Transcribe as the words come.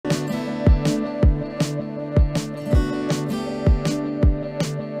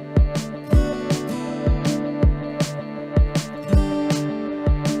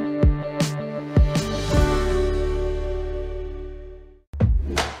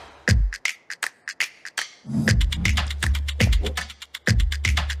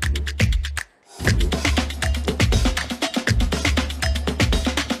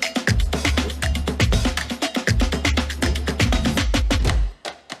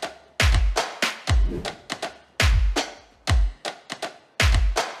Well,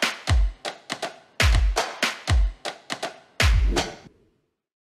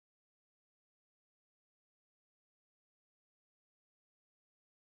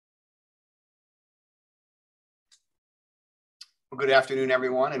 good afternoon,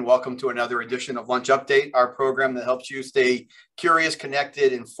 everyone, and welcome to another edition of Lunch Update, our program that helps you stay curious,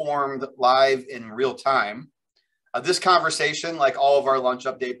 connected, informed, live in real time. This conversation, like all of our Lunch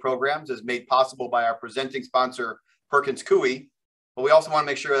Update programs, is made possible by our presenting sponsor, Perkins Coie. But we also want to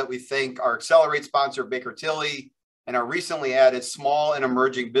make sure that we thank our Accelerate sponsor, Baker Tilly, and our recently added small and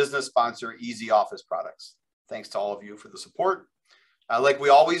emerging business sponsor, Easy Office Products. Thanks to all of you for the support. Like we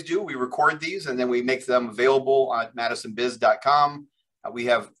always do, we record these and then we make them available on madisonbiz.com. We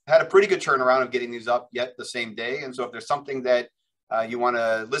have had a pretty good turnaround of getting these up yet the same day. And so if there's something that you want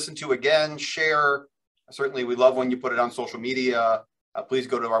to listen to again, share, certainly we love when you put it on social media. Please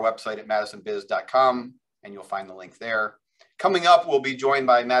go to our website at madisonbiz.com and you'll find the link there. Coming up, we'll be joined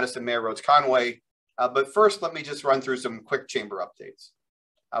by Madison Mayor Rhodes-Conway. But first, let me just run through some quick chamber updates.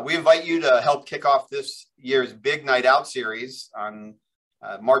 We invite you to help kick off this year's Big Night Out series on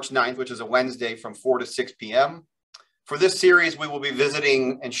March 9th, which is a Wednesday from 4 to 6 p.m. For this series, we will be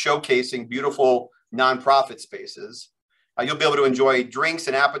visiting and showcasing beautiful nonprofit spaces. You'll be able to enjoy drinks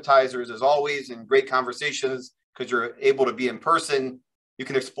and appetizers as always and great conversations because you're able to be in person. You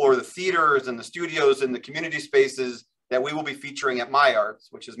can explore the theaters and the studios and the community spaces that we will be featuring at My Arts,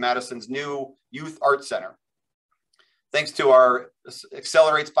 which is Madison's new youth art center. Thanks to our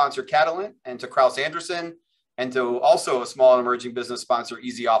Accelerate sponsor, Catalent, and to Kraus Anderson, and to also a small and emerging business sponsor,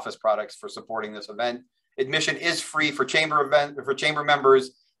 Easy Office Products, for supporting this event. Admission is free for chamber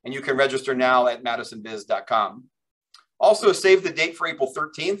members, and you can register now at madisonbiz.com. Also, save the date for April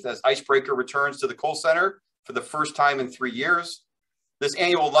 13th as Icebreaker returns to the Kohl Center for the first time in 3 years. This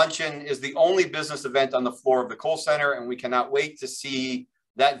annual luncheon is the only business event on the floor of the Kohl Center, and we cannot wait to see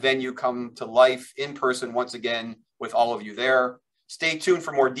that venue come to life in person once again with all of you there. Stay tuned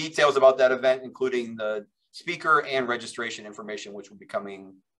for more details about that event, including the speaker and registration information, which will be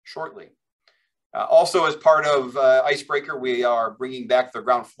coming shortly. Also, as part of Icebreaker, we are bringing back the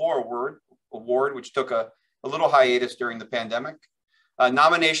Ground Floor Award, which took a little hiatus during the pandemic.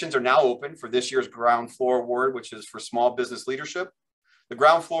 Nominations are now open for this year's Ground Floor Award, which is for small business leadership. The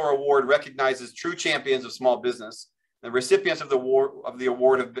Ground Floor Award recognizes true champions of small business. The recipients of the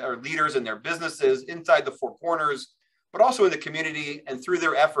award are leaders in their businesses inside the four corners, but also in the community, and through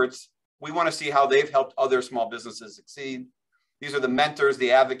their efforts, we want to see how they've helped other small businesses succeed. These are the mentors,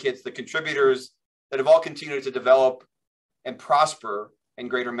 the advocates, the contributors that have all continued to develop and prosper in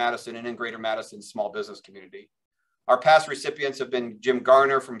Greater Madison and in Greater Madison's small business community. Our past recipients have been Jim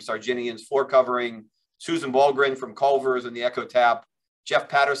Garner from Sarginian's Floor Covering, Susan Walgren from Culver's and the Echo Tap, Jeff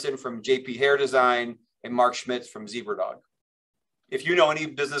Patterson from JP Hair Design, and Mark Schmitz from Zebra Dog. If you know any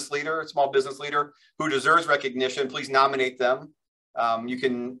business leader, small business leader who deserves recognition, please nominate them. You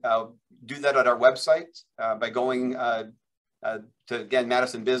can do that at our website by going to, again,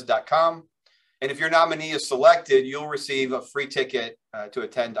 madisonbiz.com. And if your nominee is selected, you'll receive a free ticket to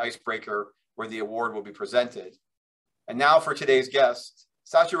attend Icebreaker, where the award will be presented. And now for today's guest.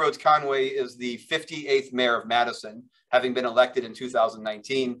 Satya Rhodes-Conway is the 58th mayor of Madison, having been elected in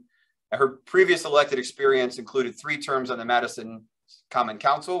 2019. Her previous elected experience included 3 terms on the Madison Common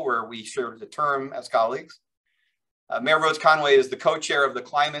Council, where we shared a term as colleagues. Mayor Rhodes-Conway is the co-chair of the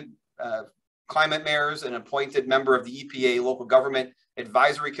Climate Mayors, an appointed member of the EPA Local Government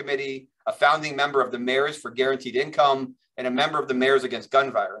Advisory Committee, a founding member of the Mayors for Guaranteed Income, and a member of the Mayors Against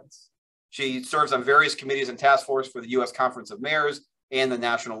Gun Violence. She serves on various committees and task force for the U.S. Conference of Mayors and the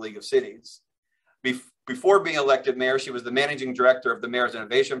National League of Cities. Before being elected mayor, she was the managing director of the Mayor's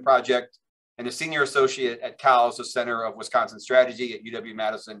Innovation Project and a senior associate at CALS, the Center of Wisconsin Strategy at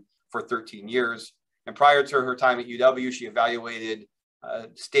UW-Madison, for 13 years. And prior to her time at UW, she evaluated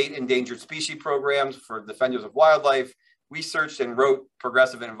state endangered species programs for Defenders of Wildlife, researched and wrote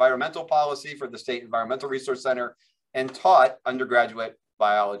progressive and environmental policy for the State Environmental Resource Center, and taught undergraduate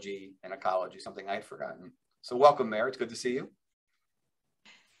biology and ecology, something I had forgotten. So welcome, Mayor. It's good to see you.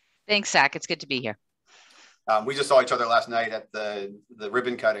 Thanks, Zach. It's good to be here. We just saw each other last night at the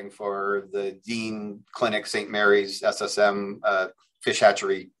ribbon cutting for the Dean Clinic, St. Mary's SSM fish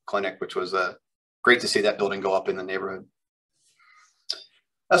hatchery clinic, which was great to see that building go up in the neighborhood.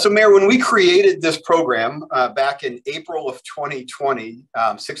 So Mayor, when we created this program back in April of 2020,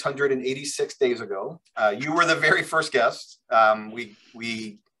 686 days ago, you were the very first guest.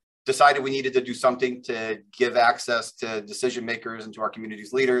 We decided we needed to do something to give access to decision makers and to our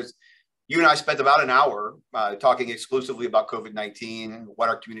community's leaders. You and I spent about an hour talking exclusively about COVID-19, what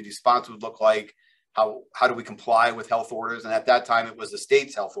our community response would look like, how do we comply with health orders? And at that time, it was the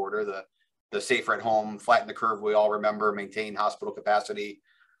state's health order, the safer at home, flatten the curve. We all remember, maintain hospital capacity.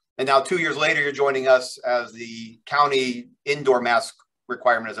 And now 2 years later, you're joining us as the county indoor mask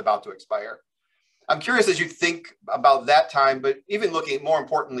requirement is about to expire. I'm curious, as you think about that time, but even more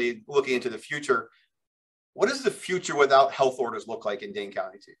importantly, looking into the future, what does the future without health orders look like in Dane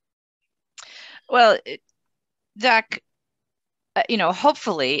County to you? Well, Zach,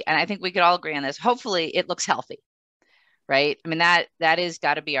 hopefully, and I think we could all agree on this, hopefully it looks healthy, right? I mean, that is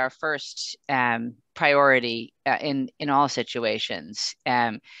got to be our first priority in all situations.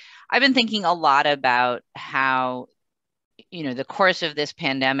 I've been thinking a lot about how, the course of this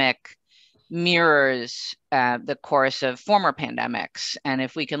pandemic mirrors the course of former pandemics. And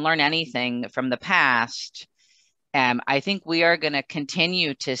if we can learn anything from the past, I think we are going to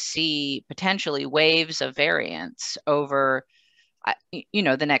continue to see potentially waves of variants over,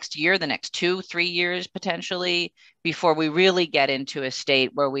 the next year, the next 2-3 years, potentially, before we really get into a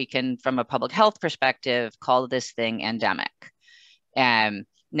state where we can, from a public health perspective, call this thing endemic.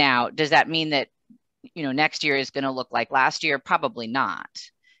 Now, does that mean that, next year is going to look like last year? Probably not.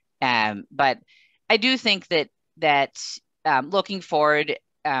 But I do think that looking forward,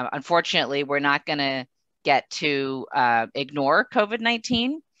 unfortunately, we're not going to get to ignore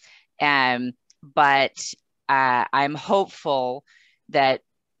COVID-19. But I'm hopeful that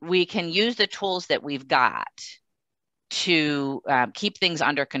we can use the tools that we've got to keep things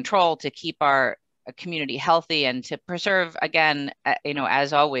under control, to keep our community healthy, and to preserve, again,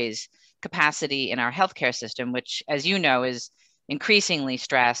 as always, capacity in our healthcare system, which, as you know, is increasingly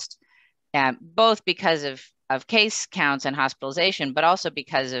stressed, both because of case counts and hospitalization, but also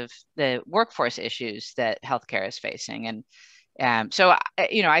because of the workforce issues that healthcare is facing. And so,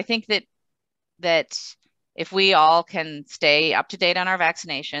 I think that if we all can stay up to date on our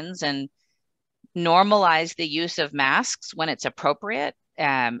vaccinations and normalize the use of masks when it's appropriate,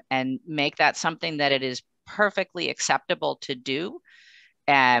 and make that something that it is perfectly acceptable to do,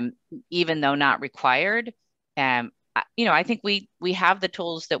 even though not required, I think we have the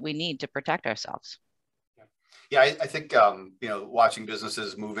tools that we need to protect ourselves. Yeah, I think, watching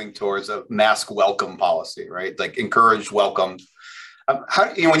businesses moving towards a mask welcome policy, right? Like encourage, welcome.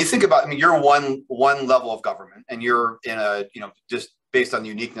 When you think about, you're one level of government, and you're in a, just based on the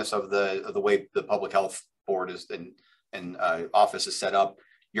uniqueness of the way the public health board is and office is set up.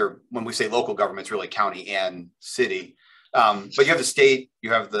 When we say local government, it's really county and city. But you have the state,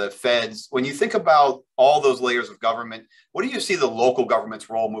 you have the feds. When you think about all those layers of government, what do you see the local government's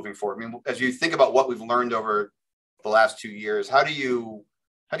role moving forward? As you think about what we've learned over the last 2 years, how do you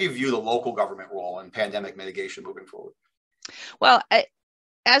view the local government role in pandemic mitigation moving forward? Well,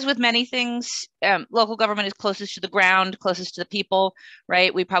 as with many things, local government is closest to the ground, closest to the people,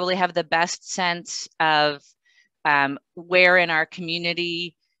 right? We probably have the best sense of where in our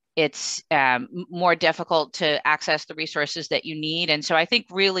community it's more difficult to access the resources that you need. And so I think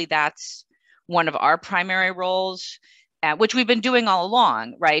really that's one of our primary roles, which we've been doing all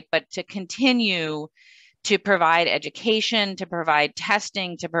along, right? But to continue to provide education, to provide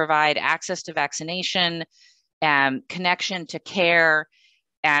testing, to provide access to vaccination, connection to care,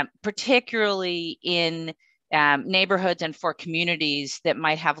 particularly in neighborhoods and for communities that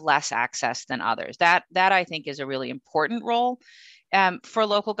might have less access than others. That I think is a really important role for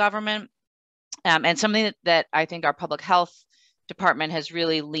local government, and something that I think our public health department has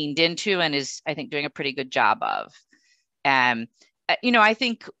really leaned into and is, I think, doing a pretty good job of. I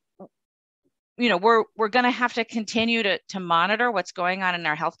think we're going to have to continue to monitor what's going on in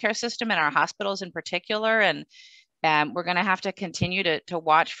our healthcare system and our hospitals in particular, and we're going to have to continue to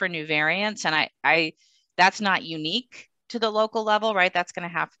watch for new variants. And I that's not unique to the local level, right? That's going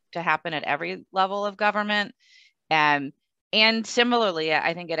to have to happen at every level of government. And similarly,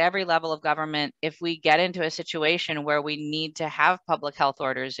 I think at every level of government, if we get into a situation where we need to have public health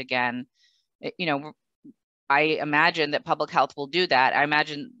orders again, I imagine that public health will do that. I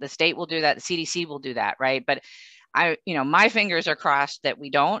imagine the state will do that. The CDC will do that, right? But my fingers are crossed that we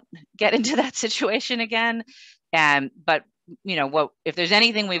don't get into that situation again. But if there's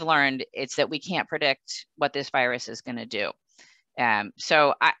anything we've learned, it's that we can't predict what this virus is going to do.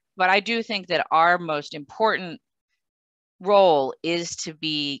 But I do think that our most important role is to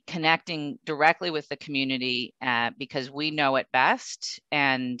be connecting directly with the community, because we know it best,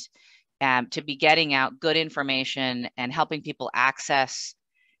 and to be getting out good information and helping people access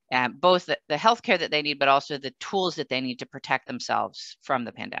both the healthcare that they need, but also the tools that they need to protect themselves from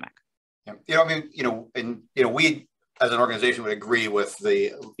the pandemic. Yeah. We as an organization would agree with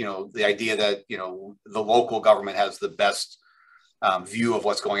the idea that, the local government has the best view of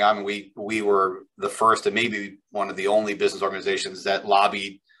what's going on. And we were the first and maybe one of the only business organizations that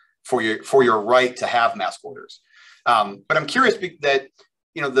lobbied for your right to have mask orders. But I'm curious that,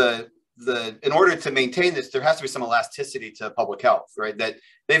 you know, in order to maintain this, there has to be some elasticity to public health, right? That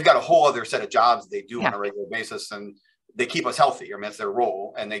they've got a whole other set of jobs they do on a regular basis, and they keep us healthy. I mean, that's their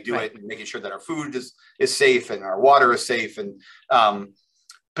role, and they do it in making sure that our food is safe and our water is safe. And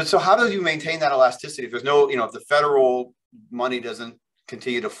but so how do you maintain that elasticity? If there's no, you know, if the federal money doesn't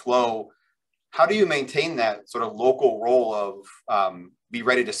continue to flow, how do you maintain that sort of local role of be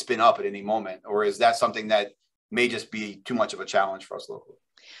ready to spin up at any moment? Or is that something that may just be too much of a challenge for us locally?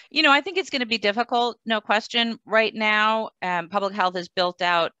 You know, I think it's going to be difficult, no question. Right now, public health has built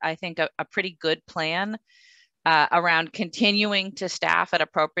out, I think, a pretty good plan around continuing to staff at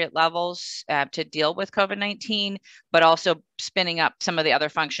appropriate levels to deal with COVID-19, but also spinning up some of the other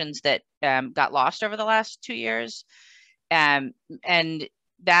functions that got lost over the last 2 years. And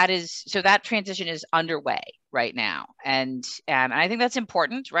that transition is underway right now. And I think that's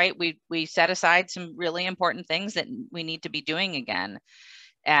important, right? We set aside some really important things that we need to be doing again.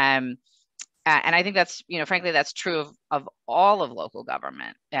 And I think that's, you know, frankly, that's true of all of local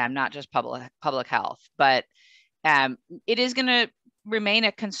government, not just public health, but it is going to remain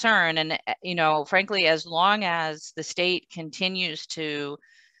a concern. And, you know, frankly, as long as the state continues to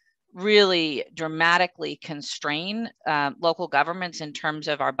really dramatically constrain local governments in terms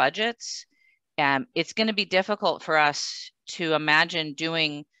of our budgets, it's going to be difficult for us to imagine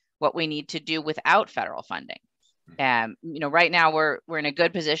doing what we need to do without federal funding. You know, right now we're in a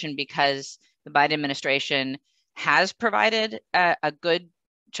good position because the Biden administration has provided a good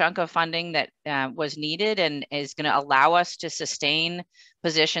chunk of funding that was needed and is going to allow us to sustain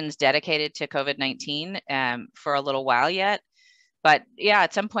positions dedicated to COVID-19 for a little while yet. But yeah,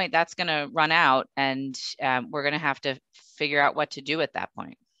 at some point that's going to run out, and we're going to have to figure out what to do at that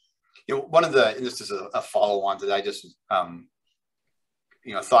point. You know, and this is a follow-on to that, I just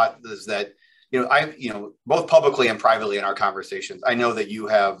you know, thought is that, you know, both publicly and privately in our conversations, I know that you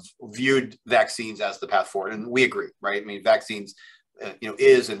have viewed vaccines as the path forward, and we agree, right? I mean, vaccines, you know,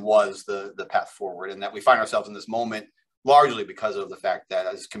 is and was the path forward, and that we find ourselves in this moment largely because of the fact that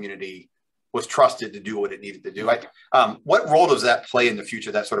as a community was trusted to do what it needed to do. What role does that play in the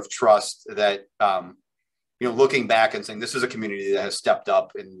future? That sort of trust that, you know, looking back and saying this is a community that has stepped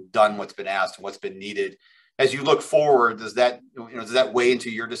up and done what's been asked and what's been needed. As you look forward, does that weigh into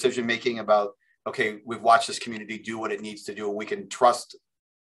your decision making about, okay, we've watched this community do what it needs to do, and we can trust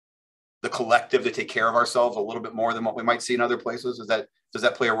the collective to take care of ourselves a little bit more than what we might see in other places? Does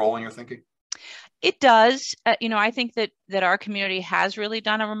that play a role in your thinking? It does. You know, I think that our community has really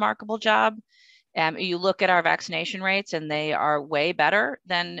done a remarkable job. You look at our vaccination rates, and they are way better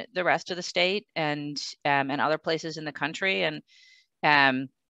than the rest of the state and other places in the country. And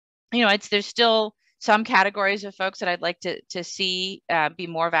you know, there's still some categories of folks that I'd like to see be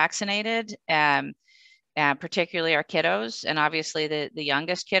more vaccinated, particularly our kiddos. And obviously the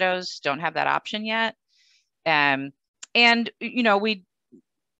youngest kiddos don't have that option yet. And, you know,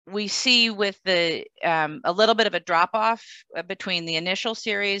 we see with a little bit of a drop off between the initial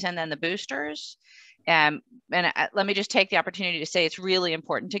series and then the boosters. And let me just take the opportunity to say it's really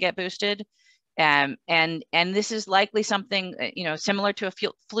important to get boosted. And this is likely something, you know, similar to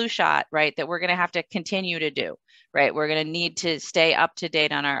a flu shot, right, that we're going to have to continue to do, right? We're going to need to stay up to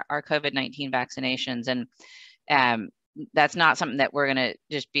date on our COVID-19 vaccinations. And that's not something that we're going to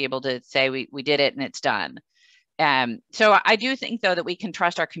just be able to say we did it and it's done. So I do think, though, that we can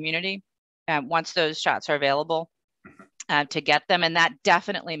trust our community once those shots are available to get them. And that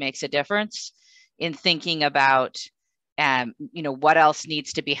definitely makes a difference in thinking about, you know, what else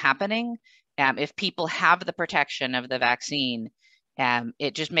needs to be happening. If people have the protection of the vaccine,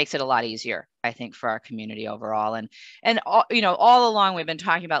 it just makes it a lot easier, I think, for our community overall. And all, you know, all along we've been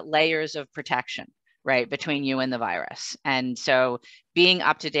talking about layers of protection, right, between you and the virus. And so being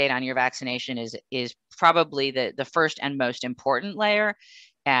up to date on your vaccination is probably the first and most important layer.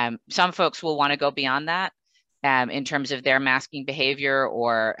 Some folks will want to go beyond that in terms of their masking behavior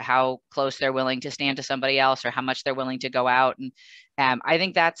or how close they're willing to stand to somebody else or how much they're willing to go out. And I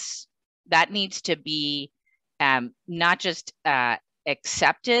think that needs to be not just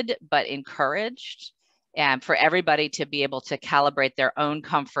accepted, but encouraged for everybody to be able to calibrate their own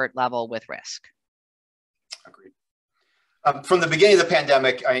comfort level with risk. Agreed. From the beginning of the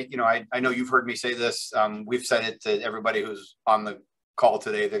pandemic, I know you've heard me say this. We've said it to everybody who's on the call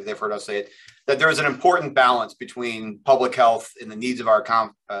today. They've heard us say it, that there is an important balance between public health and the needs of our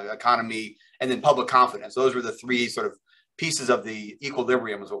economy and then public confidence. Those were the three sort of pieces of the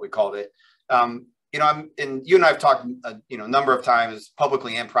equilibrium is what we called it. and you and I have talked, a number of times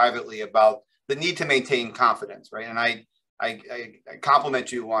publicly and privately about the need to maintain confidence, right? And I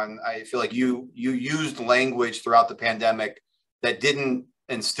compliment you on, I feel like you used language throughout the pandemic that didn't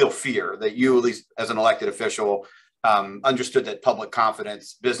instill fear, that you, at least as an elected official, understood that public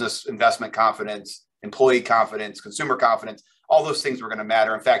confidence, business investment confidence, employee confidence, consumer confidence, all those things were going to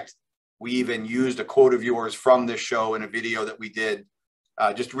matter. In fact, we even used a quote of yours from this show in a video that we did,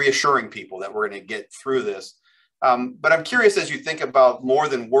 just reassuring people that we're going to get through this. But I'm curious, as you think about more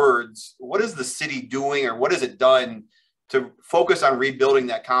than words, what is the city doing, or what has it done to focus on rebuilding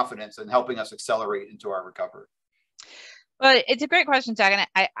that confidence and helping us accelerate into our recovery? Well, it's a great question, Zach,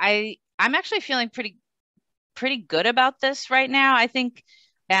 and I'm actually feeling pretty good about this right now. I think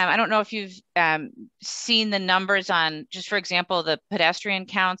I don't know if you've seen the numbers on, just for example, the pedestrian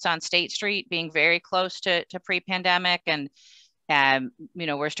counts on State Street being very close to pre-pandemic, and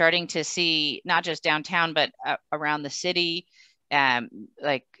we're starting to see not just downtown but around the city,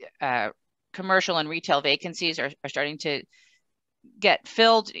 commercial and retail vacancies are starting to get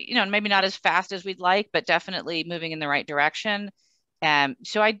filled, maybe not as fast as we'd like, but definitely moving in the right direction.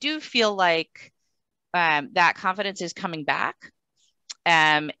 So I do feel like that confidence is coming back.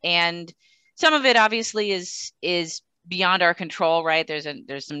 And some of it obviously is beyond our control, right? There's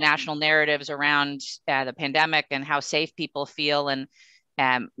some national narratives around the pandemic and how safe people feel. And,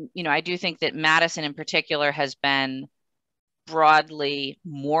 I do think that Madison in particular has been broadly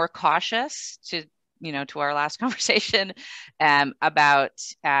more cautious to our last conversation about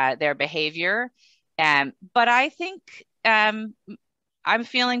their behavior. But I think I'm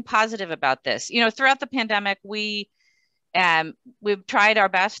feeling positive about this. Throughout the pandemic, we've tried our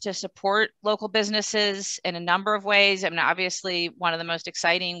best to support local businesses in a number of ways. I mean, obviously, one of the most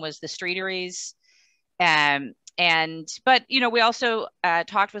exciting was the streeteries. But we also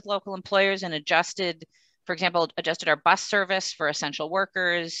talked with local employers and adjusted our bus service for essential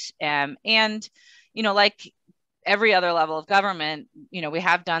workers. Like every other level of government, we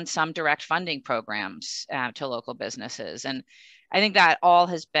have done some direct funding programs to local businesses. And I think that all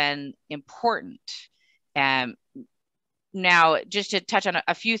has been important. Now, just to touch on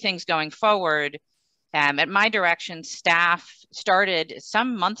a few things going forward, at my direction, staff started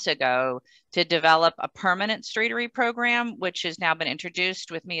some months ago to develop a permanent streetery program, which has now been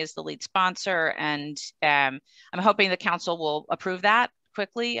introduced with me as the lead sponsor. And I'm hoping the council will approve that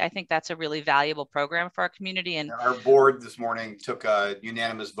quickly. I think that's a really valuable program for our community. And our board this morning took a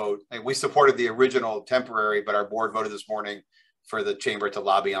unanimous vote. We supported the original temporary, but our board voted this morning for the chamber to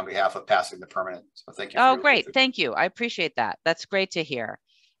lobby on behalf of passing the permanent. So thank you. Oh, great. Thank you. I appreciate that. That's great to hear.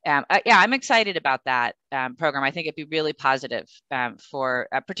 I'm excited about that program. I think it'd be really positive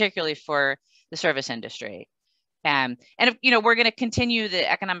particularly for the service industry. And we're going to continue the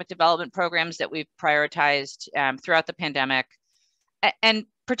economic development programs that we've prioritized throughout the pandemic, and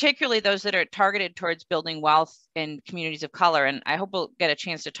particularly those that are targeted towards building wealth in communities of color. And I hope we'll get a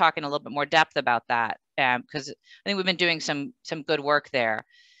chance to talk in a little bit more depth about that, because I think we've been doing some good work there.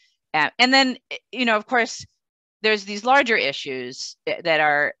 And then, of course, there's these larger issues that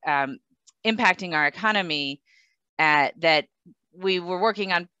are impacting our economy that we were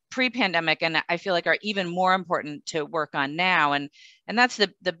working on pre-pandemic, and I feel like are even more important to work on now. And that's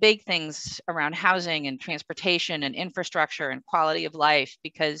the big things around housing and transportation and infrastructure and quality of life,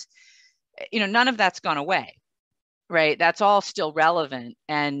 because, none of that's gone away, right? That's all still relevant,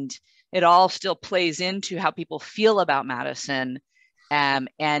 and it all still plays into how people feel about Madison.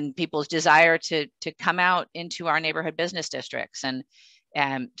 And people's desire to come out into our neighborhood business districts. And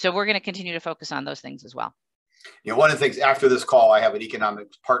so we're going to continue to focus on those things as well. One of the things after this call, I have an economic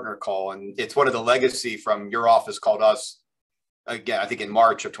partner call, and it's one of the legacy from your office called us again, I think in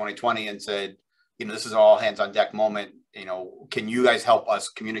March of 2020, and said, this is an all hands on deck moment. Can you guys help us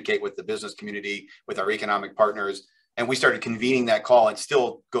communicate with the business community, with our economic partners? And we started convening that call. It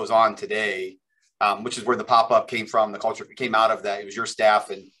still goes on today. Which is where the pop-up came from. The culture came out of that. It was your staff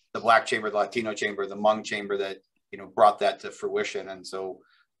and the Black Chamber, the Latino Chamber, the Hmong Chamber that, brought that to fruition. And so,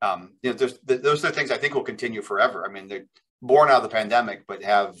 those are things I think will continue forever. I mean, they're born out of the pandemic, but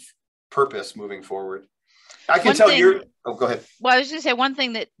have purpose moving forward. I can tell you. Oh, go ahead. Well, I was going to say one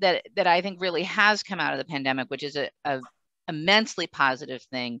thing that I think really has come out of the pandemic, which is a immensely positive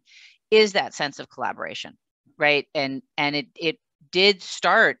thing, is that sense of collaboration, right? And it did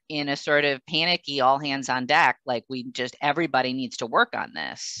start in a sort of panicky all hands on deck, like everybody needs to work on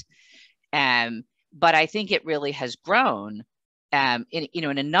this. But I think it really has grown in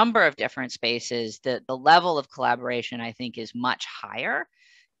a number of different spaces. The level of collaboration, I think, is much higher.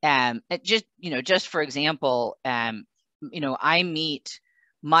 Just for example, I meet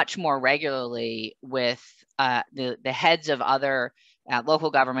much more regularly with the heads of other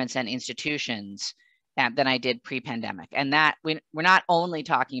local governments and institutions than I did pre-pandemic. And that we're not only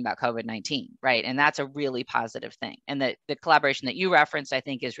talking about COVID-19, right? And that's a really positive thing. And the collaboration that you referenced, I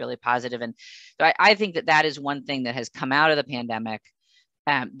think, is really positive. And so I think that is one thing that has come out of the pandemic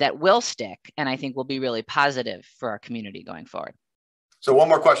that will stick, and I think will be really positive for our community going forward. So one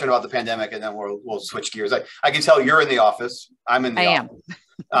more question about the pandemic, and then we'll switch gears. I can tell you're in the office. I'm in the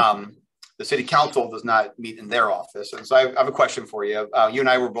office. The city council does not meet in their office. And so I have a question for you. You and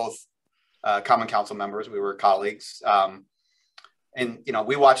I were both common council members. We were colleagues. And,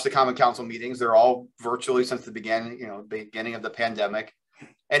 we watched the common council meetings. They're all virtually since the beginning of the pandemic.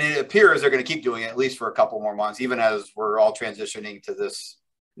 And it appears they're going to keep doing it at least for a couple more months, even as we're all transitioning to this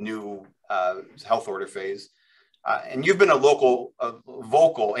new health order phase. And you've been a vocal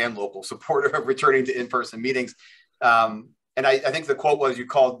and local supporter of returning to in-person meetings. And I think the quote was, you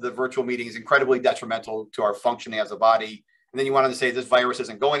called the virtual meetings incredibly detrimental to our functioning as a body. And then you wanted to say this virus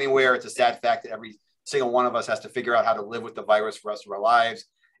isn't going anywhere. It's a sad fact that every single one of us has to figure out how to live with the virus for the rest of our lives.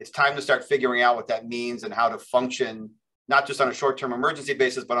 It's time to start figuring out what that means and how to function, not just on a short-term emergency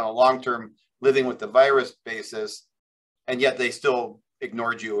basis, but on a long-term living with the virus basis. And yet they still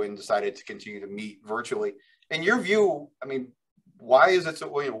ignored you and decided to continue to meet virtually. In your view, I mean, why is it so?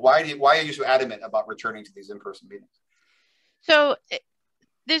 Why are you so adamant about returning to these in-person meetings? So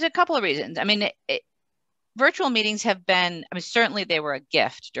there's a couple of reasons. I mean, virtual meetings have been, certainly they were a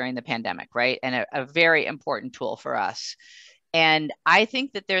gift during the pandemic, right? And a very important tool for us. And I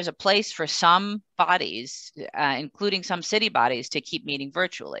think that there's a place for some bodies, including some city bodies, to keep meeting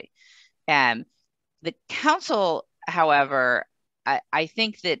virtually. The council, however, I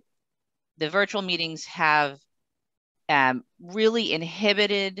think that the virtual meetings have really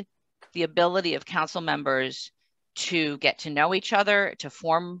inhibited the ability of council members to get to know each other, to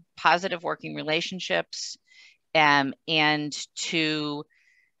form positive working relationships, and to,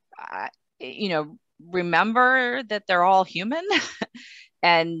 remember that they're all human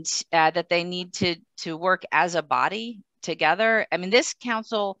and that they need to work as a body together. I mean, this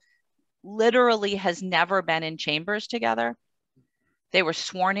council literally has never been in chambers together. They were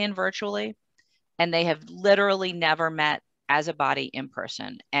sworn in virtually, and they have literally never met as a body in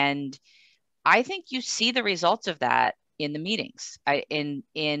person. And I think you see the results of that in the meetings, in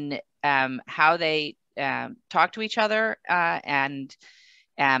how they talk to each other and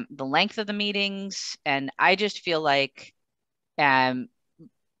the length of the meetings. And I just feel like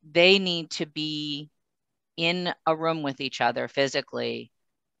they need to be in a room with each other physically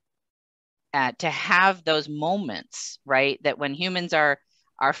to have those moments, right? That when humans are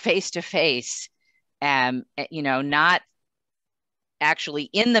face to face, not actually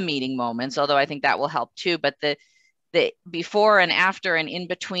in the meeting moments, although I think that will help too, but the before and after and in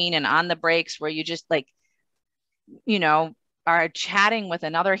between and on the breaks where you just are chatting with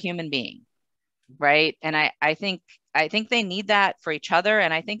another human being, right? And I think they need that for each other,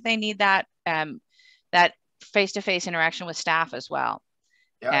 and I think they need that that face-to-face interaction with staff as well.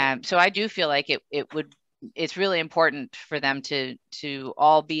 Yeah. So I do feel like it's really important for them to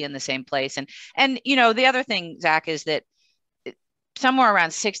all be in the same place. And the other thing, Zach, is that somewhere around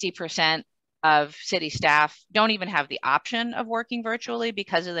 60% of city staff don't even have the option of working virtually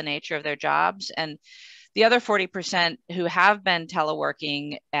because of the nature of their jobs. And the other 40% who have been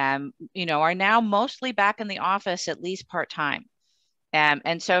teleworking, are now mostly back in the office, at least part-time.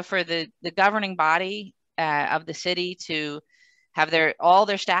 And so for the governing body of the city to have all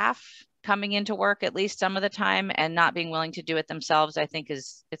their staff coming into work at least some of the time and not being willing to do it themselves, I think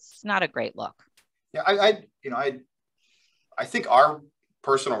it's not a great look. Yeah, I think our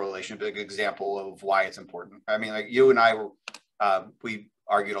personal relationship is a good example of why it's important. I mean, like you and I we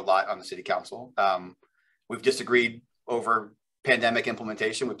argued a lot on the city council. We've disagreed over pandemic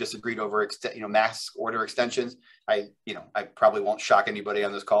implementation. We've disagreed over mask order extensions. I probably won't shock anybody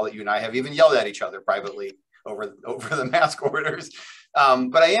on this call that you and I have even yelled at each other privately over the mask orders.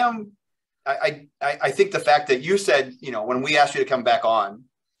 But I think the fact that you said, when we asked you to come back on,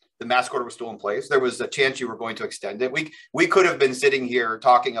 the mask order was still in place. There was a chance you were going to extend it. We could have been sitting here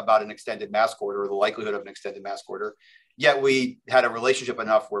talking about an extended mask order or the likelihood of an extended mask order. Yet we had a relationship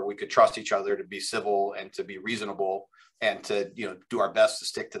enough where we could trust each other to be civil and to be reasonable and to do our best to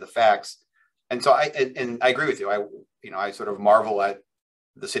stick to the facts. And so I agree with you. I sort of marvel at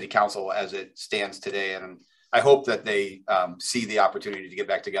the city council as it stands today, and I hope that they see the opportunity to get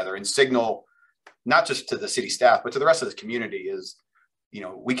back together and signal not just to the city staff but to the rest of the community is,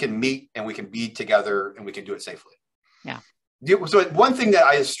 we can meet and we can be together and we can do it safely. Yeah. So one thing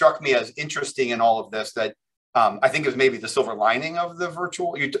that struck me as interesting in all of this that I think it was maybe the silver lining of the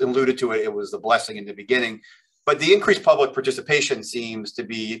virtual. You alluded to it. It was the blessing in the beginning, but the increased public participation seems to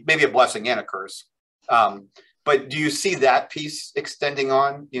be maybe a blessing and a curse. But do you see that piece extending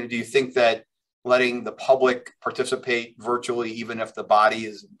on? You know, do you think that letting the public participate virtually, even if the body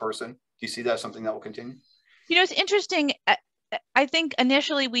is in person, do you see that as something that will continue? You know, it's interesting. I think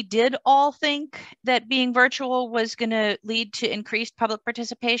initially we did all think that being virtual was going to lead to increased public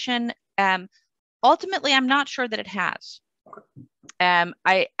participation. Ultimately, I'm not sure that it has.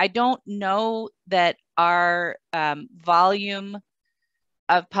 I don't know that our volume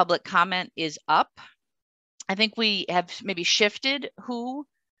of public comment is up. I think we have maybe shifted who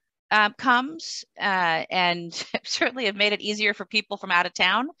comes and certainly have made it easier for people from out of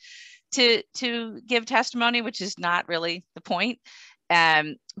town to give testimony, which is not really the point.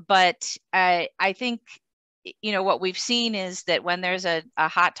 But I think, you know, what we've seen is that when there's a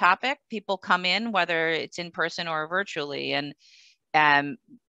hot topic, people come in, whether it's in person or virtually. And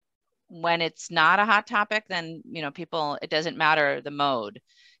when it's not a hot topic, then, you know, people, it doesn't matter the mode.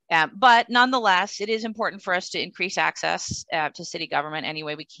 But nonetheless, it is important for us to increase access to city government any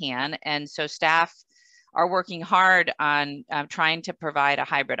way we can. And so staff are working hard on trying to provide a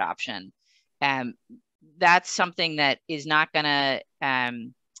hybrid option. That's something that is not going to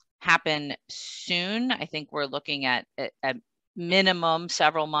happen soon. I think we're looking at a minimum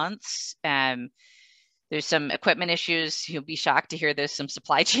several months. There's some equipment issues. You'll be shocked to hear there's some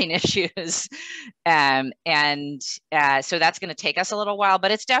supply chain issues. So that's going to take us a little while,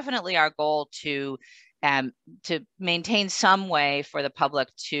 but it's definitely our goal to maintain some way for the public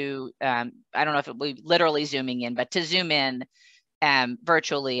to, I don't know if it will be literally zooming in, but to zoom in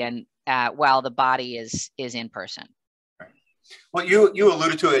virtually and while the body is in person. Well, you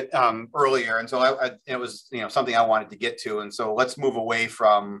alluded to it earlier, and so it was, you know, something I wanted to get to, and so let's move away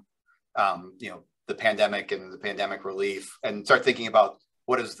from you know, the pandemic and the pandemic relief and start thinking about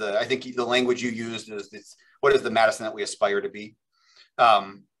what is the, I think the language you used is what is the Madison that we aspire to be.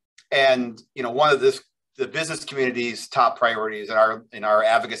 And, you know, one of the business community's top priorities in our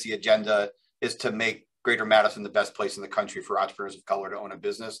advocacy agenda is to make Greater Madison the best place in the country for entrepreneurs of color to own a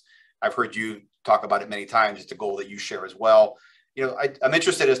business. I've heard you talk about it many times. It's a goal that you share as well. You know, I'm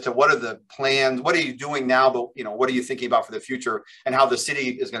interested as to what are the plans, what are you doing now, but, you know, what are you thinking about for the future and how the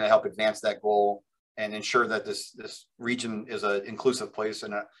city is going to help advance that goal and ensure that this region is an inclusive place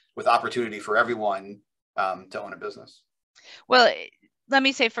and with opportunity for everyone to own a business. Well, let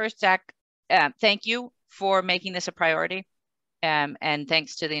me say first, Zach, thank you for making this a priority. And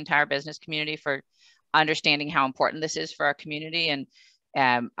thanks to the entire business community for understanding how important this is for our community. And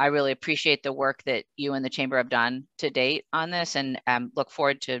I really appreciate the work that you and the Chamber have done to date on this and look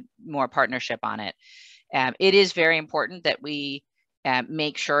forward to more partnership on it. It is very important that we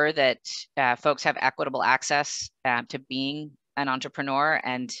make sure that folks have equitable access to being an entrepreneur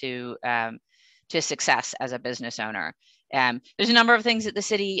and to success as a business owner. There's a number of things that the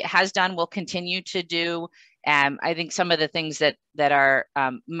city has done, will continue to do. I think some of the things that are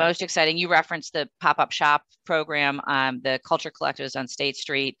most exciting, you referenced the pop-up shop program, the Culture Collectives on State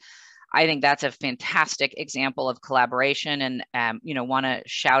Street. I think that's a fantastic example of collaboration, and you know, want to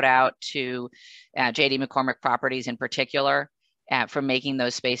shout out to J.D. McCormick Properties in particular for making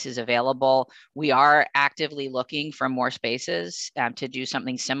those spaces available. We are actively looking for more spaces to do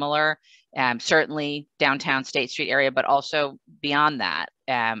something similar, certainly downtown State Street area, but also beyond that.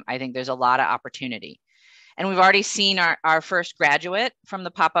 I think there's a lot of opportunity. And we've already seen our first graduate from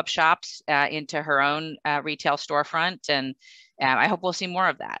the pop-up shops into her own retail storefront, and I hope we'll see more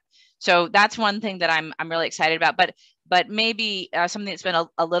of that. So that's one thing that I'm really excited about. But maybe something that's been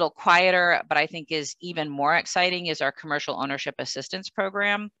a little quieter, but I think is even more exciting, is our commercial ownership assistance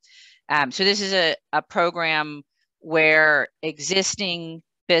program. So this is a program where existing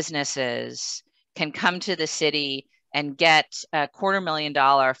businesses can come to the city and get a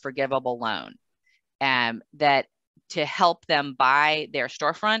 $250,000 forgivable loan that to help them buy their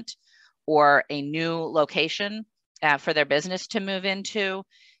storefront or a new location for their business to move into.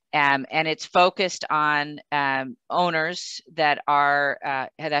 And it's focused on owners that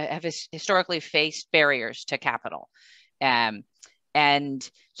have historically faced barriers to capital. And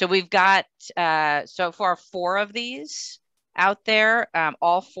so we've got so far 4 of these out there.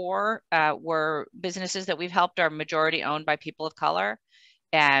 All 4 were businesses that we've helped are majority owned by people of color.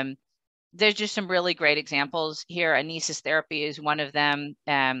 And there's just some really great examples here. Anesis Therapy is one of them.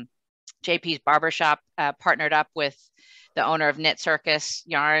 JP's Barbershop partnered up with the owner of Knit Circus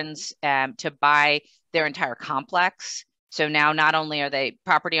Yarns to buy their entire complex So now not only are they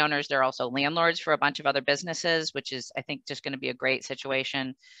property owners, they're also landlords for a bunch of other businesses, which is, I think, just going to be a great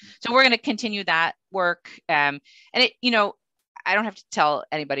situation. So we're going to continue that work. And it, I don't have to tell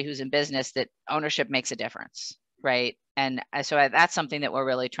anybody who's in business that ownership makes a difference, right? And so that's something that we're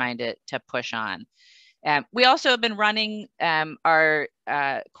really trying to push on. We also have been running our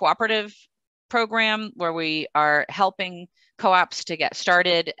cooperative program where we are helping co-ops to get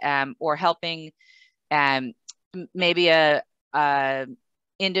started, or helping maybe a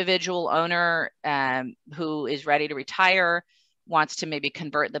individual owner who is ready to retire, wants to maybe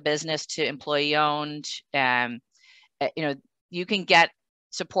convert the business to employee owned. You can get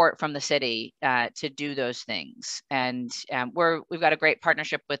support from the city to do those things. And we've got a great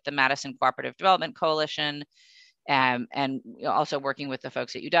partnership with the Madison Cooperative Development Coalition, and also working with the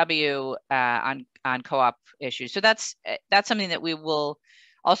folks at UW on co-op issues. So that's something that we will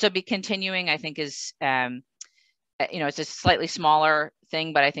also be continuing. I think is it's a slightly smaller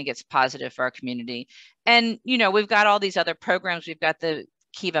thing, but I think it's positive for our community. And we've got all these other programs. We've got the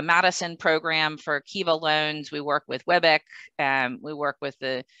Kiva Madison program for Kiva loans. We work with WEBEC. We work with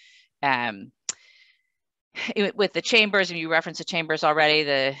the chambers, and you referenced the chambers already,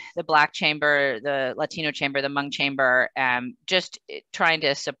 the Black Chamber, the Latino Chamber, the Hmong Chamber, just trying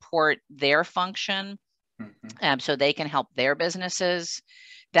to support their function so they can help their businesses.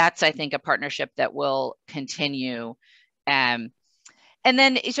 That's, I think, a partnership that will continue. And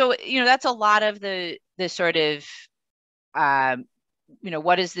then, so, that's a lot of the sort of,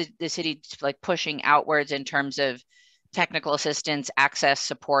 what is the city like pushing outwards in terms of technical assistance, access,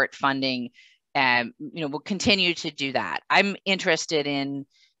 support, funding. We'll continue to do that. I'm interested in,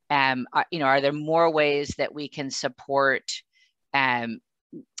 are there more ways that we can support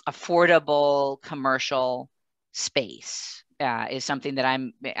affordable commercial space? Is something that I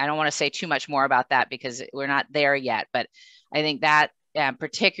don't want to say too much more about that because we're not there yet, but I think that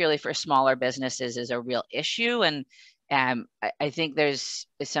particularly for smaller businesses is a real issue. And I think there's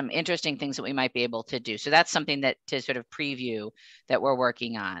some interesting things that we might be able to do. So that's something that to sort of preview that we're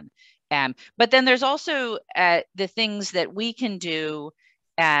working on. But then there's also the things that we can do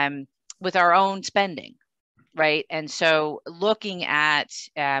with our own spending, right? And so looking at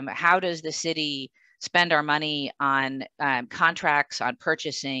how does the city spend our money on contracts, on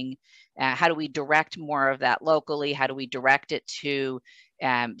purchasing? How do we direct more of that locally? How do we direct it to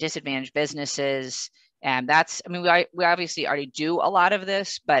disadvantaged businesses? And we obviously already do a lot of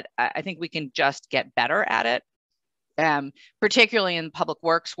this, but I think we can just get better at it. Particularly in the public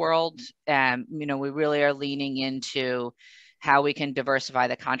works world, we really are leaning into how we can diversify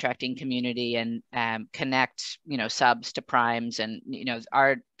the contracting community and connect, subs to primes. And,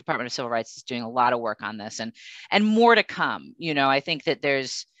 our Department of Civil Rights is doing a lot of work on this and more to come. I think that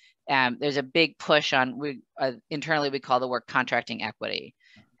there's a big push on, internally we call the work contracting equity.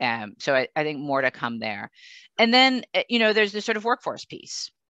 So I think more to come there. And then, there's this sort of workforce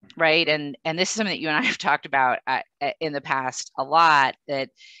piece, right? And this is something that you and I have talked about in the past a lot, that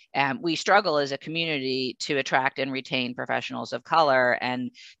we struggle as a community to attract and retain professionals of color.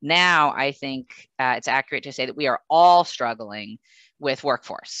 And now I think it's accurate to say that we are all struggling with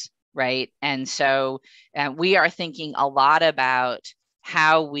workforce, right? And so we are thinking a lot about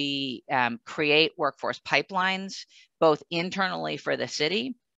how we create workforce pipelines, both internally for the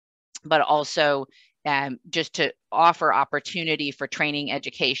city, but also just to offer opportunity for training,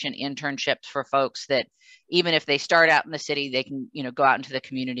 education, internships for folks that even if they start out in the city, they can, go out into the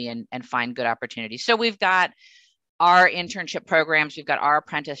community and find good opportunities. So we've got our internship programs, we've got our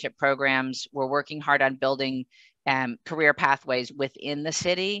apprenticeship programs. We're working hard on building career pathways within the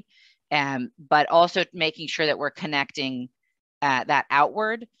city, but also making sure that we're connecting that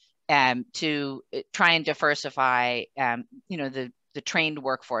outward to try and diversify, the trained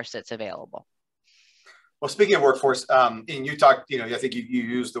workforce that's available. Well, speaking of workforce, and you talked, I think you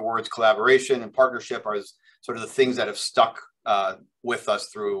used the words collaboration and partnership as sort of the things that have stuck with us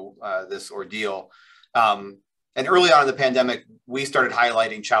through this ordeal. And early on in the pandemic, we started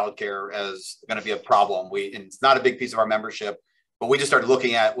highlighting childcare as going to be a problem. And it's not a big piece of our membership, but we just started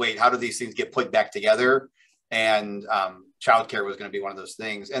looking at, how do these things get put back together? And childcare was going to be one of those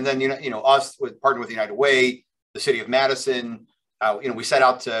things. And then, us with partner with United Way, the city of Madison, we set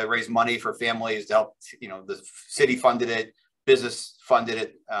out to raise money for families to help, the city funded it, business funded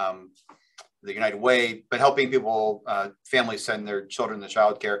it, the United Way, but helping people, families send their children to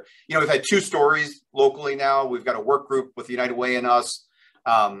childcare. We've had 2 stories locally now. We've got a work group with the United Way and us.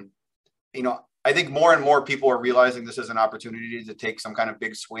 I think more and more people are realizing this is an opportunity to take some kind of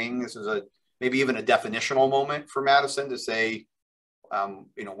big swing. This is maybe even a definitional moment for Madison to say,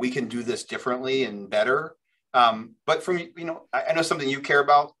 we can do this differently and better. But from, I know something you care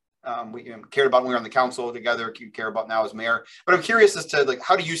about. We cared about when we were on the council together. You care about now as mayor. But I'm curious as to like,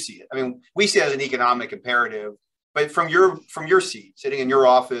 how do you see it? I mean, we see it as an economic imperative, but from your seat, sitting in your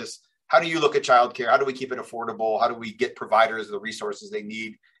office, how do you look at childcare? How do we keep it affordable? How do we get providers the resources they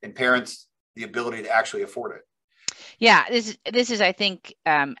need and parents the ability to actually afford it? Yeah, this is, I think,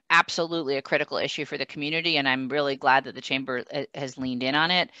 absolutely a critical issue for the community, and I'm really glad that the chamber has leaned in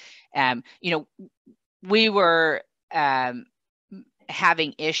on it. We were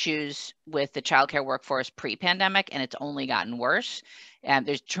having issues with the childcare workforce pre-pandemic, and it's only gotten worse.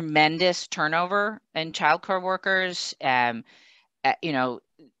 There's tremendous turnover in childcare workers.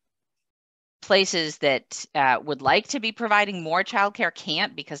 Places that would like to be providing more childcare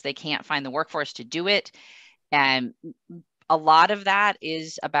can't because they can't find the workforce to do it. And a lot of that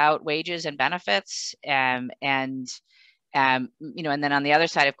is about wages and benefits. And then on the other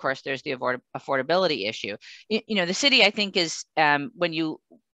side, of course, there's the affordability issue. The city, I think, is when you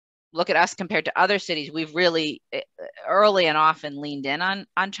look at us compared to other cities, we've really early and often leaned in on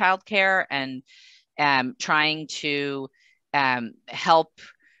childcare and trying to help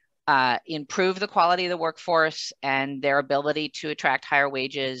improve the quality of the workforce and their ability to attract higher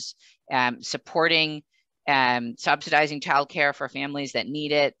wages, supporting subsidizing childcare for families that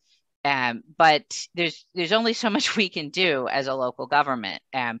need it. But there's only so much we can do as a local government.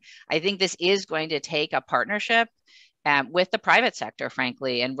 I think this is going to take a partnership with the private sector,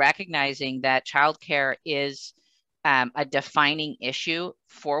 frankly, and recognizing that childcare is a defining issue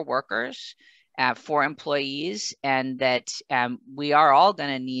for workers, for employees, and that we are all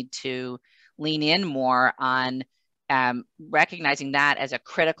going to need to lean in more on recognizing that as a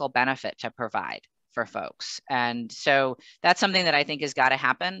critical benefit to provide for folks. And so that's something that I think has got to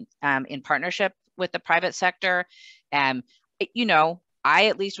happen in partnership with the private sector. I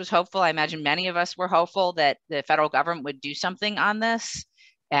at least was hopeful. I imagine many of us were hopeful that the federal government would do something on this.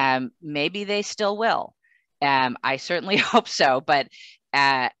 Maybe they still will. I certainly hope so, but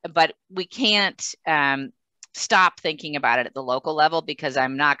we can't stop thinking about it at the local level, because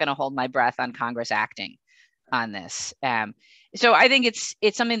I'm not going to hold my breath on Congress acting on this. So I think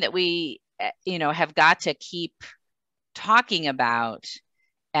it's something that we have got to keep talking about.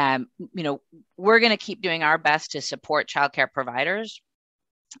 We're going to keep doing our best to support childcare providers.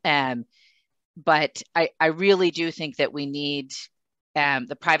 But I really do think that we need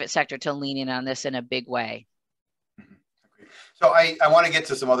the private sector to lean in on this in a big way. So I want to get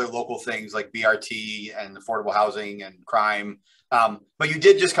to some other local things like BRT and affordable housing and crime. But you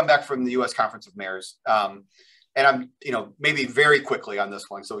did just come back from the U.S. Conference of Mayors. And I'm, maybe very quickly on this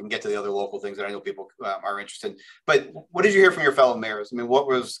one, so we can get to the other local things that I know people are interested in. But what did you hear from your fellow mayors? I mean, what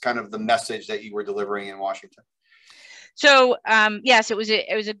was kind of the message that you were delivering in Washington? So yes, it was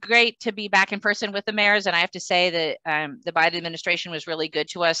a great to be back in person with the mayors, and I have to say that the Biden administration was really good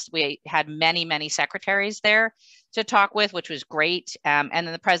to us. We had many secretaries there to talk with, which was great, and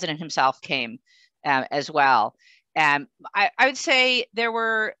then the president himself came as well. I would say there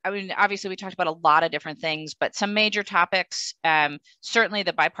were, obviously we talked about a lot of different things, but some major topics. Certainly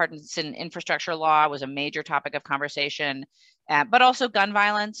the bipartisan infrastructure law was a major topic of conversation, but also gun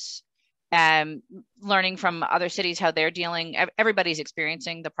violence. Learning from other cities how they're dealing. Everybody's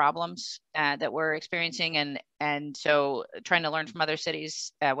experiencing the problems that we're experiencing, and so trying to learn from other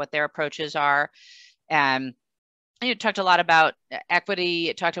cities what their approaches are. You talked a lot about equity.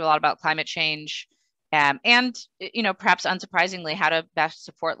 You talked a lot about climate change, and perhaps unsurprisingly, how to best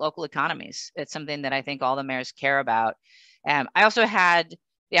support local economies. It's something that I think all the mayors care about. I also had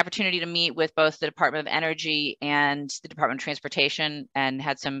the opportunity to meet with both the Department of Energy and the Department of Transportation, and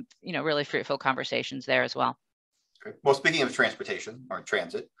had some, really fruitful conversations there as well. Okay. Well, speaking of transportation or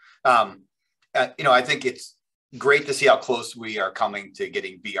transit, I think it's great to see how close we are coming to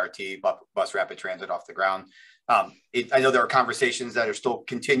getting BRT, bus rapid transit, off the ground. I know there are conversations that are still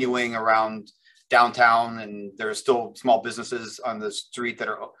continuing around downtown, and there are still small businesses on the street that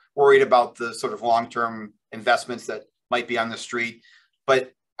are worried about the sort of long-term investments that might be on the street.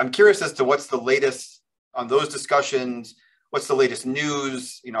 But I'm curious as to what's the latest on those discussions. What's the latest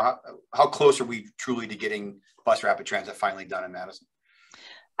news? How close are we truly to getting bus rapid transit finally done in Madison?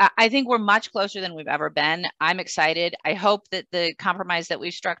 I think we're much closer than we've ever been. I'm excited. I hope that the compromise that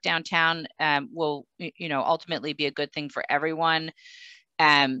we've struck downtown will, ultimately be a good thing for everyone.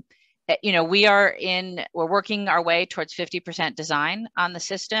 We're working our way towards 50% design on the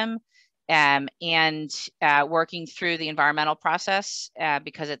system. And working through the environmental process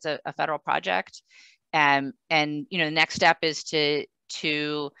because it's a federal project. The next step is to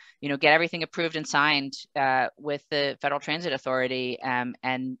get everything approved and signed with the Federal Transit Authority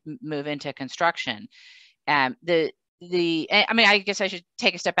and move into construction. I mean, I guess I should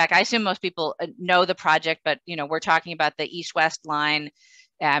take a step back. I assume most people know the project, but we're talking about the east-west line.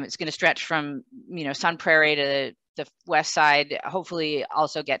 It's going to stretch from Sun Prairie to the west side. Hopefully,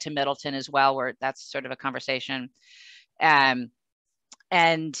 also get to Middleton as well, where that's sort of a conversation. This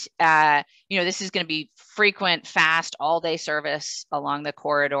is going to be frequent, fast, all-day service along the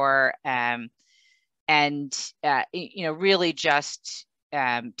corridor, really just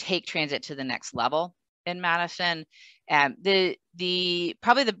take transit to the next level in Madison. Probably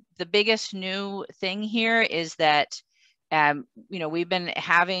the biggest new thing here is that we've been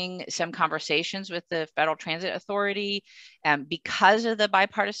having some conversations with the Federal Transit Authority. Because of the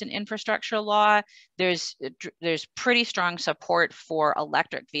bipartisan infrastructure law, there's pretty strong support for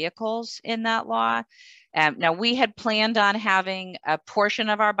electric vehicles in that law. Now, we had planned on having a portion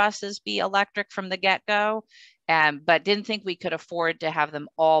of our buses be electric from the get-go, but didn't think we could afford to have them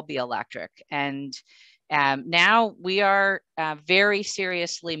all be electric. And now we are very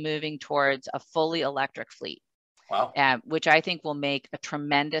seriously moving towards a fully electric fleet. Wow. Which I think will make a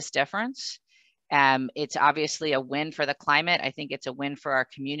tremendous difference. It's obviously a win for the climate. I think it's a win for our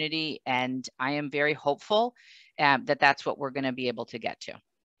community. And I am very hopeful that that's what we're going to be able to get to.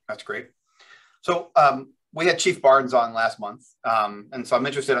 That's great. So we had Chief Barnes on last month. And so I'm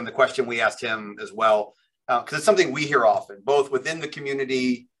interested in the question we asked him as well, because it's something we hear often, both within the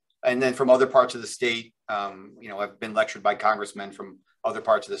community and then from other parts of the state. I've been lectured by congressmen from other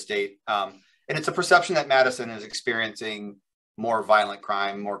parts of the state. And it's a perception that Madison is experiencing more violent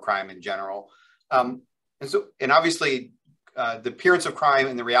crime, more crime in general. And obviously the appearance of crime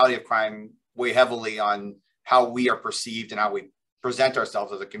and the reality of crime weigh heavily on how we are perceived and how we present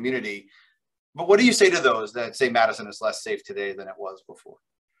ourselves as a community. But what do you say to those that say Madison is less safe today than it was before?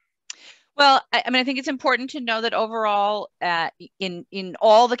 Well, I mean, I think it's important to know that overall, in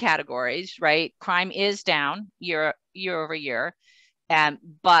all the categories, right, crime is down year over year.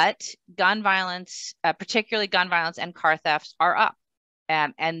 But gun violence, particularly gun violence and car thefts, are up.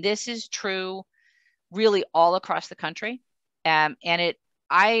 And this is true really all across the country.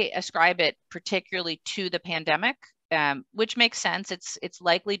 I ascribe it particularly to the pandemic, which makes sense. It's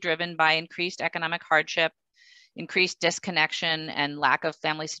likely driven by increased economic hardship, increased disconnection, and lack of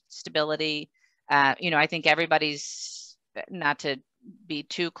family stability. I think everybody's, not to be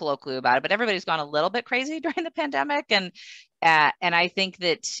too colloquial about it, but everybody's gone a little bit crazy during the pandemic. And I think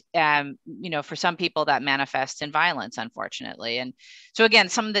that, for some people that manifests in violence, unfortunately. And so again,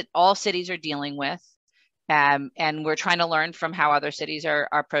 something that all cities are dealing with. And we're trying to learn from how other cities are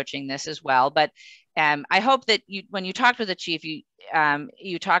approaching this as well. But I hope that when you talked with the chief,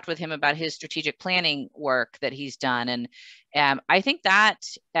 you talked with him about his strategic planning work that he's done. And I think that,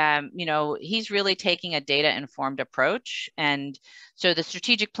 he's really taking a data-informed approach. And so the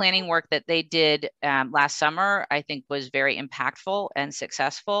strategic planning work that they did last summer, I think was very impactful and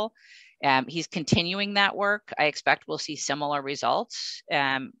successful. He's continuing that work. I expect we'll see similar results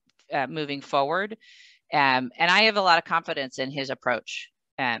moving forward. And I have a lot of confidence in his approach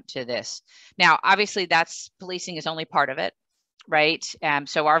to this. Now, obviously, policing is only part of it, right?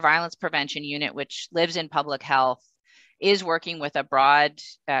 So our violence prevention unit, which lives in public health, is working with a broad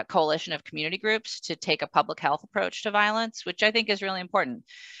coalition of community groups to take a public health approach to violence, which I think is really important.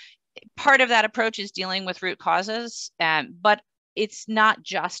 Part of that approach is dealing with root causes, but it's not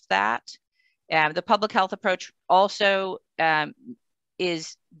just that. The public health approach also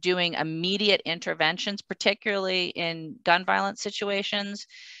is doing immediate interventions, particularly in gun violence situations,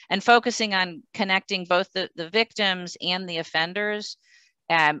 and focusing on connecting both the victims and the offenders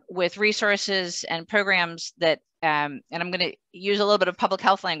with resources and programs that, and I'm going to use a little bit of public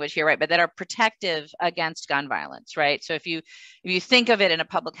health language here, right, but that are protective against gun violence, right? So if you think of it in a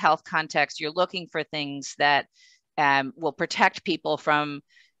public health context, you're looking for things that will protect people from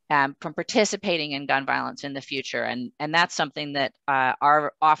participating in gun violence in the future. And that's something that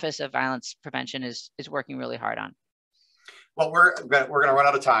our Office of Violence Prevention is working really hard on. Well, we're going to run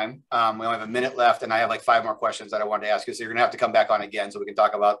out of time. We only have a minute left, and I have like 5 more questions that I wanted to ask you. So you're going to have to come back on again so we can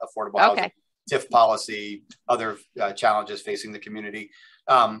talk about affordable housing, TIF policy, other challenges facing the community.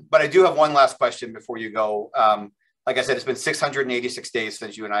 But I do have one last question before you go. Like I said, it's been 686 days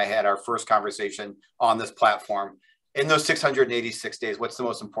since you and I had our first conversation on this platform. In those 686 days, what's the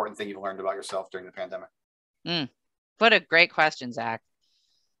most important thing you've learned about yourself during the pandemic? What a great question, Zach.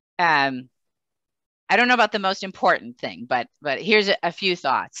 I don't know about the most important thing, but here's a few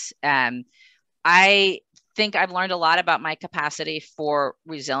thoughts. I think I've learned a lot about my capacity for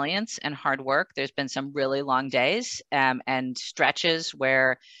resilience and hard work. There's been some really long days and stretches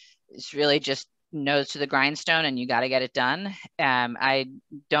where it's really just nose to the grindstone and you got to get it done. I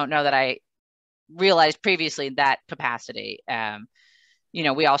don't know that I realized previously that capacity.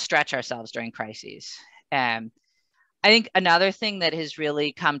 We all stretch ourselves during crises. I think another thing that has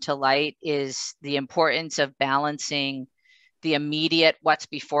really come to light is the importance of balancing the immediate, what's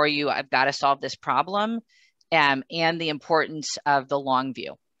before you, I've got to solve this problem, and the importance of the long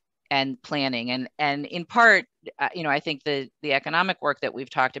view and planning. And in part, I think the economic work that we've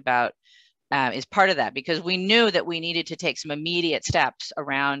talked about is part of that, because we knew that we needed to take some immediate steps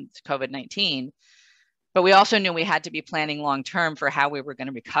around COVID-19, but we also knew we had to be planning long-term for how we were going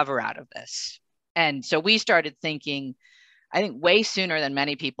to recover out of this. And so we started thinking, I think, way sooner than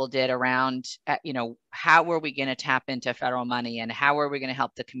many people did around, how were we going to tap into federal money and how are we going to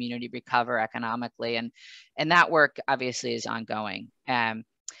help the community recover economically? And that work obviously is ongoing. And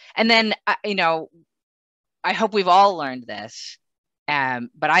then, I hope we've all learned this,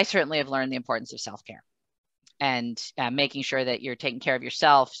 but I certainly have learned the importance of self-care and making sure that you're taking care of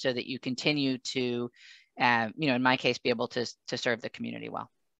yourself so that you continue to, in my case, be able to serve the community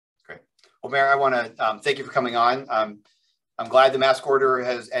well. Great. Well, Mayor, I want to thank you for coming on. I'm glad the mask order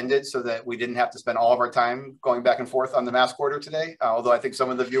has ended so that we didn't have to spend all of our time going back and forth on the mask order today, although I think some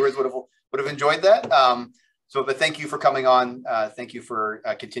of the viewers would have enjoyed that. But thank you for coming on. Thank you for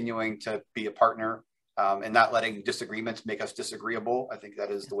continuing to be a partner and not letting disagreements make us disagreeable. I think that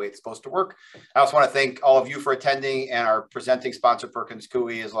is the way it's supposed to work. I also want to thank all of you for attending, and our presenting sponsor, Perkins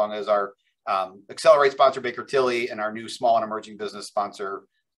Coie, as long as our Accelerate sponsor, Baker Tilly, and our new small and emerging business sponsor,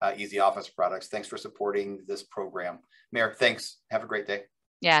 Easy Office Products. Thanks for supporting this program. Mayor, thanks. Have a great day.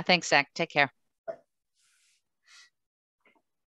 Yeah, thanks, Zach. Take care.